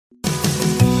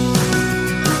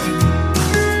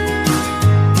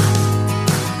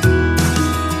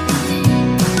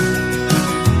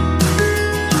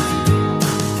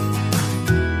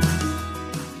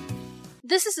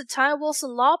This is the Ty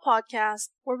Wilson Law Podcast,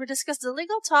 where we discuss the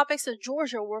legal topics of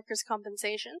Georgia workers'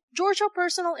 compensation, Georgia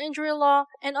personal injury law,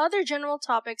 and other general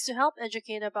topics to help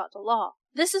educate about the law.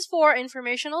 This is for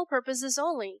informational purposes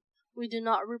only. We do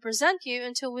not represent you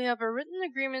until we have a written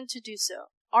agreement to do so.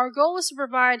 Our goal is to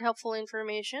provide helpful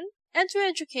information and to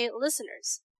educate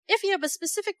listeners. If you have a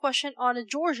specific question on a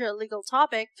Georgia legal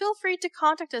topic, feel free to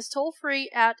contact us toll-free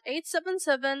at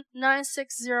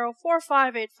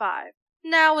 877-960-4585.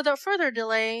 Now, without further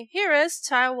delay, here is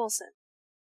Ty Wilson.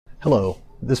 Hello,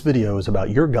 this video is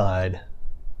about your guide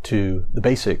to the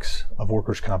basics of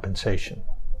workers' compensation.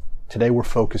 Today we're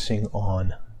focusing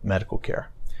on medical care.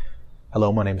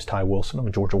 Hello, my name is Ty Wilson. I'm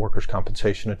a Georgia workers'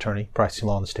 compensation attorney practicing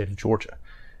law in the state of Georgia.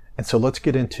 And so let's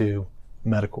get into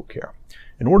medical care.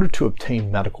 In order to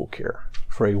obtain medical care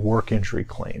for a work injury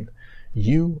claim,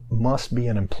 you must be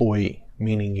an employee,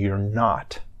 meaning you're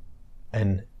not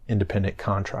an independent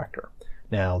contractor.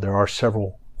 Now, there are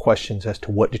several questions as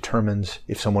to what determines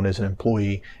if someone is an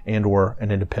employee and or an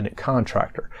independent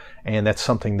contractor. And that's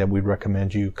something that we'd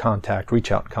recommend you reach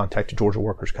out and contact a Georgia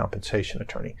workers' compensation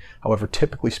attorney. However,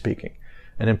 typically speaking,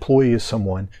 an employee is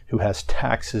someone who has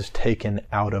taxes taken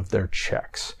out of their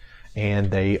checks,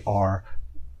 and they are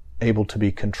able to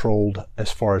be controlled as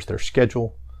far as their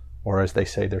schedule, or as they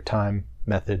say, their time,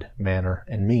 method, manner,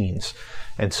 and means.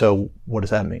 And so what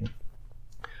does that mean?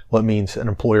 Well, it means an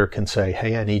employer can say,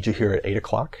 hey, I need you here at 8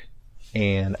 o'clock,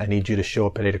 and I need you to show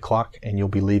up at 8 o'clock, and you'll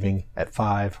be leaving at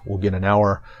 5. We'll get an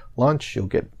hour lunch, you'll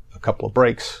get a couple of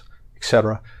breaks,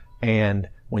 etc. And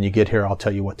when you get here, I'll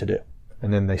tell you what to do.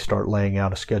 And then they start laying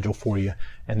out a schedule for you.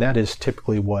 And that is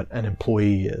typically what an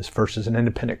employee is, versus an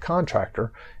independent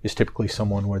contractor is typically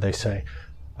someone where they say,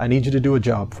 I need you to do a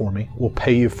job for me. We'll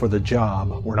pay you for the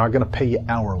job. We're not going to pay you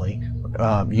hourly.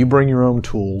 You bring your own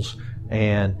tools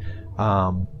and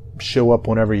show up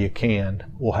whenever you can.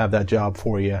 We'll have that job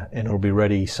for you, and it'll be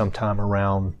ready sometime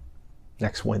around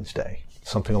next Wednesday,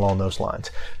 something along those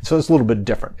lines. So it's a little bit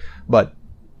different. But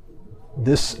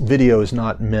this video is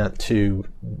not meant to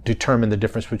determine the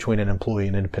difference between an employee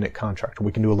and an independent contractor.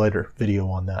 We can do a later video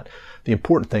on that. The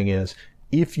important thing is,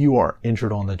 if you are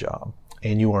injured on the job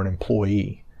and you are an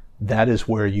employee, that is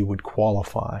where you would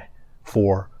qualify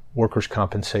for workers'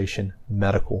 compensation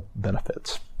medical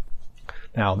benefits.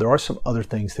 Now, there are some other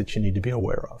things that you need to be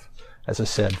aware of. As I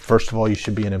said, first of all, you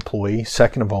should be an employee.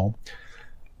 Second of all,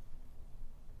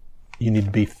 you need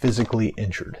to be physically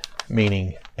injured,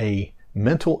 meaning a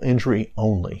mental injury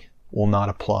only will not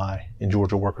apply in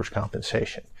Georgia workers'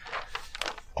 compensation.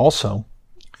 Also,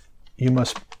 you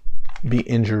must be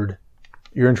injured.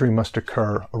 Your injury must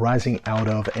occur arising out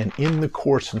of and in the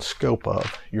course and scope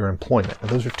of your employment. Now,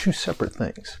 those are two separate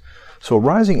things. So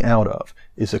arising out of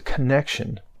is a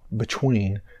connection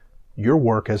between your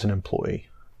work as an employee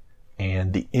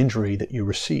and the injury that you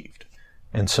received.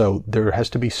 And so there has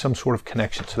to be some sort of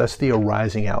connection. So that's the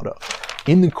arising out of.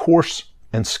 In the course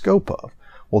and scope of,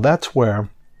 well, that's where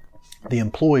the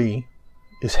employee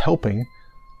is helping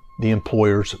the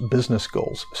employer's business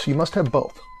goals. So you must have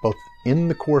both in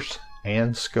the course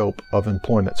and scope of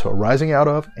employment. So arising out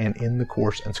of and in the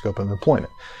course and scope of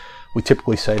employment. We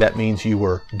typically say that means you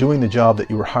were doing the job that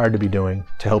you were hired to be doing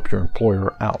to help your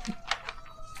employer out.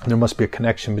 And there must be a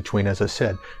connection between, as I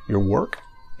said, your work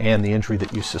and the injury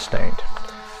that you sustained.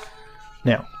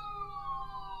 Now,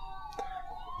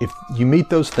 if you meet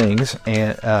those things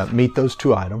and meet those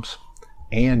two items,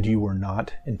 and you were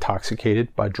not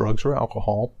intoxicated by drugs or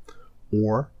alcohol,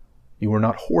 or you were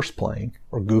not horseplaying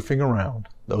or goofing around,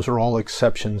 those are all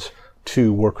exceptions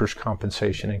to workers'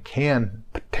 compensation and can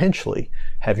potentially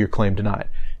have your claim denied.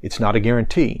 It's not a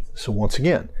guarantee. So once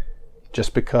again,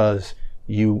 just because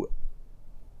you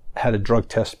had a drug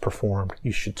test performed,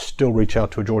 you should still reach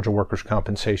out to a Georgia workers'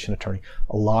 compensation attorney.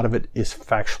 A lot of it is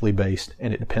factually based,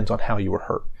 and it depends on how you were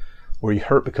hurt. Were you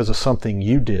hurt because of something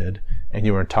you did and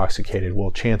you were intoxicated? Well,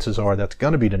 chances are that's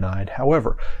going to be denied.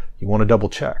 However, you want to double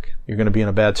check. You're going to be in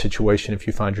a bad situation if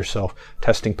you find yourself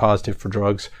testing positive for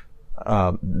drugs.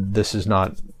 This is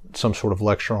not some sort of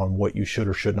lecture on what you should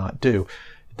or should not do.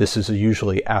 This is a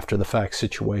usually after the fact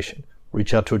situation.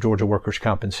 Reach out to a Georgia workers'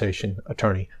 compensation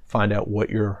attorney. Find out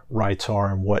what your rights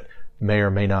are and what may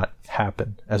or may not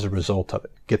happen as a result of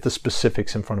it. Get the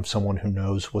specifics in front of someone who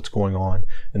knows what's going on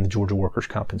in the Georgia workers'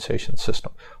 compensation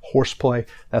system. Horseplay,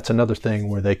 that's another thing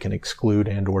where they can exclude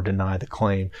and or deny the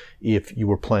claim if you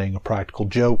were playing a practical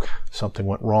joke, something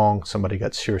went wrong, somebody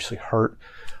got seriously hurt,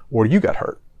 or you got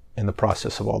hurt in the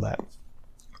process of all that.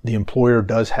 The employer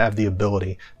does have the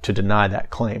ability to deny that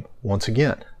claim. Once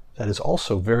again, that is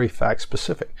also very fact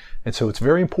specific. And so it's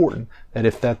very important that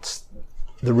if that's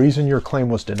the reason your claim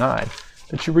was denied,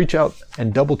 that you reach out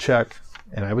and double check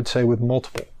and I would say with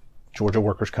multiple Georgia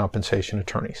workers' compensation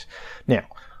attorneys. Now,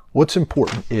 what's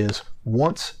important is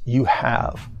once you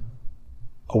have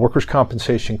a workers'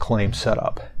 compensation claim set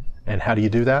up, and how do you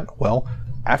do that? Well,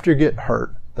 after you get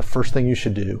hurt, the first thing you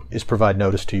should do is provide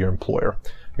notice to your employer,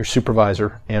 your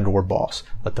supervisor, and or boss.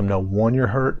 Let them know, 1, you're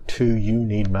hurt, 2, you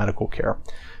need medical care.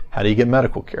 How do you get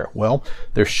medical care? Well,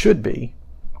 there should be,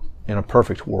 in a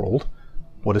perfect world,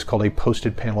 what is called a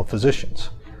posted panel of physicians.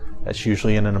 That's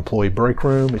usually in an employee break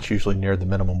room. It's usually near the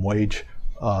Minimum Wage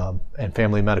and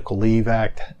Family Medical Leave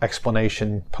Act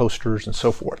explanation posters and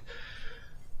so forth.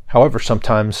 However,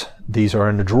 sometimes these are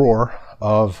in the drawer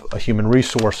of a human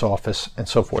resource office and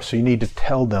so forth. So you need to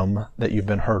tell them that you've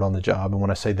been hurt on the job. And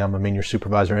when I say them, I mean your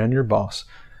supervisor and your boss.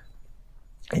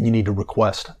 And you need to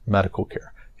request medical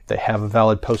care. If they have a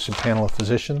valid posted panel of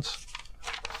physicians,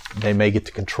 they may get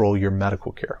to control your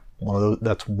medical care.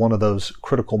 That's one of those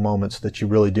critical moments that you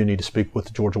really do need to speak with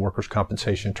the Georgia workers'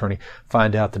 compensation attorney.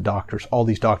 Find out the doctors. All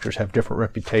these doctors have different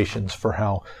reputations for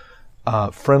how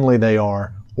friendly they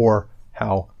are or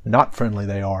how not friendly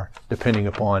they are, depending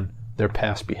upon their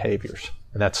past behaviors.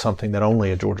 And that's something that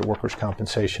only a Georgia workers'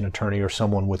 compensation attorney or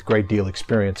someone with great deal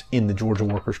experience in the Georgia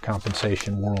workers'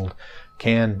 compensation world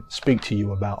can speak to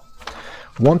you about.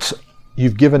 Once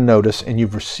you've given notice and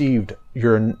you've received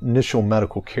your initial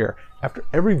medical care, after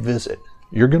every visit,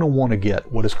 you're going to want to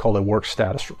get what is called a work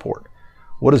status report.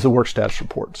 What does the work status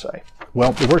report say?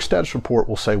 Well, the work status report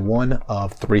will say one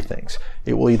of 3 things.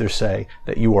 It will either say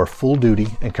that you are full duty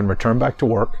and can return back to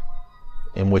work,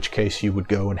 in which case you would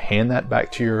go and hand that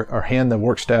back to hand the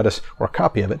work status or a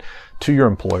copy of it to your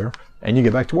employer, and you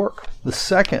get back to work. The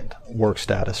second work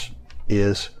status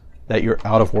is that you're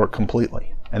out of work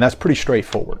completely. And that's pretty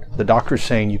straightforward. The doctor's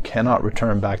saying you cannot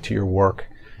return back to your work,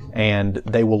 and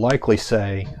they will likely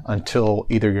say until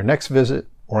either your next visit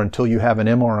or until you have an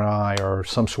MRI or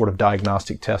some sort of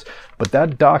diagnostic test. But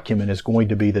that document is going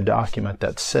to be the document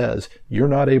that says you're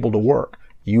not able to work.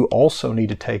 You also need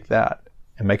to take that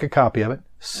and make a copy of it,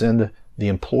 send the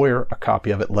employer a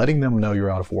copy of it, letting them know you're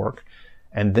out of work,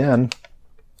 and then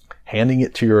handing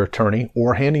it to your attorney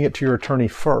or handing it to your attorney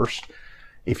first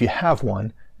if you have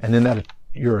one, and then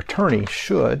your attorney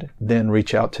should then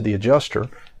reach out to the adjuster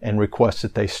and request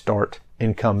that they start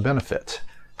income benefits.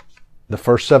 The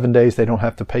first 7 days, they don't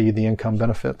have to pay you the income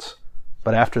benefits,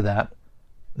 but after that,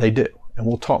 they do. And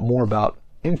we'll talk more about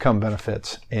income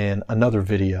benefits in another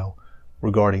video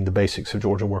regarding the basics of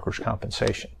Georgia workers'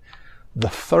 compensation. The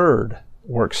third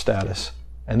work status,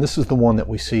 and this is the one that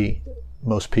we see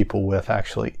most people with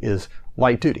actually, is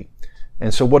light duty.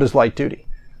 And so what is light duty?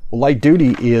 Well, light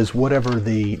duty is whatever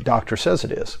the doctor says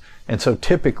it is. And so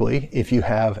typically, if you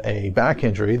have a back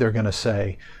injury, they're going to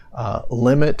say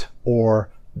limit or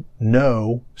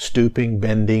no stooping,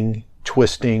 bending,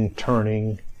 twisting,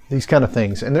 turning, these kind of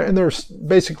things. And they're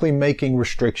basically making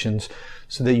restrictions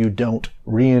so that you don't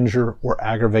re-injure or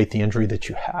aggravate the injury that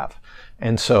you have.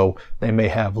 And so they may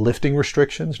have lifting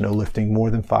restrictions, no lifting more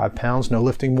than 5 pounds, no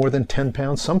lifting more than 10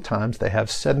 pounds. Sometimes they have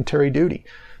sedentary duty.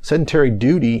 Sedentary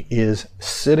duty is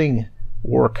sitting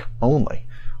work only.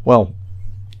 Well,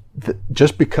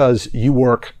 just because you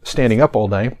work standing up all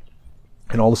day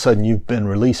and all of a sudden you've been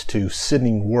released to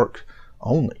sitting work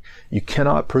only, you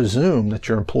cannot presume that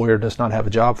your employer does not have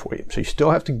a job for you. So you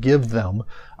still have to give them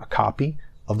a copy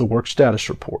of the work status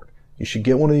report. You should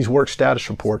get one of these work status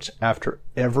reports after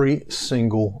every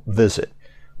single visit,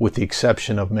 with the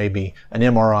exception of maybe an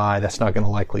MRI. That's not going to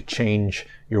likely change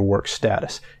your work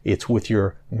status. It's with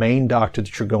your main doctor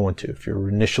that you're going to. If you're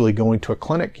initially going to a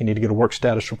clinic, you need to get a work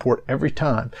status report every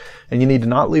time, and you need to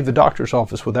not leave the doctor's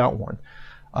office without one.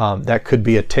 That could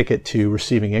be a ticket to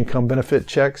receiving income benefit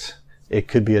checks. It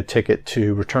could be a ticket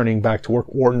to returning back to work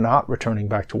or not returning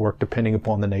back to work, depending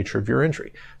upon the nature of your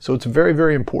injury. So it's very,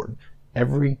 very important.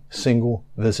 Every single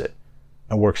visit,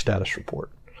 a work status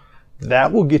report.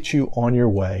 That will get you on your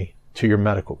way to your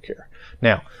medical care.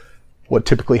 Now, what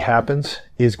typically happens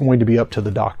is going to be up to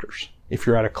the doctors. If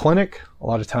you're at a clinic, a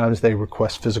lot of times they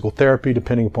request physical therapy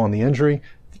depending upon the injury.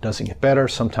 If it doesn't get better,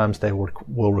 sometimes they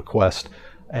will request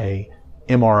a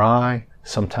MRI.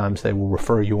 Sometimes they will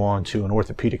refer you on to an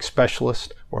orthopedic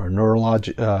specialist or a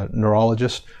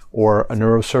neurologist or a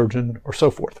neurosurgeon or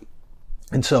so forth.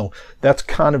 And so that's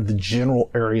kind of the general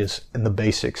areas and the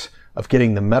basics of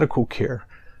getting the medical care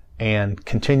and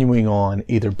continuing on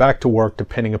either back to work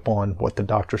depending upon what the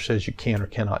doctor says you can or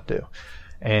cannot do.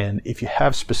 And if you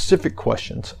have specific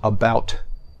questions about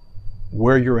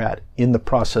where you're at in the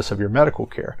process of your medical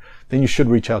care, then you should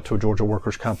reach out to a Georgia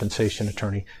workers' compensation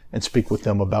attorney and speak with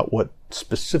them about what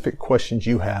specific questions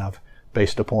you have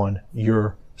based upon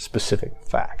your specific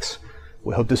facts.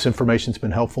 We hope this information's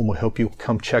been helpful, and we hope you'll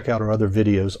come check out our other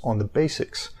videos on the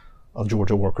basics of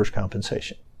Georgia workers'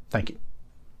 compensation. Thank you.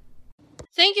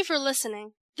 Thank you for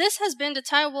listening. This has been the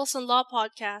Ty Wilson Law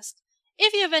Podcast.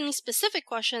 If you have any specific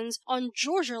questions on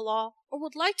Georgia law or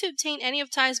would like to obtain any of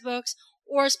Ty's books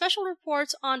or special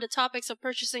reports on the topics of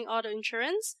purchasing auto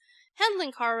insurance,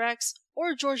 handling car wrecks,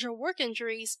 or Georgia work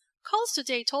injuries, call us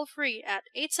today toll-free at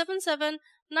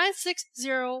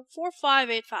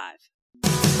 877-960-4585.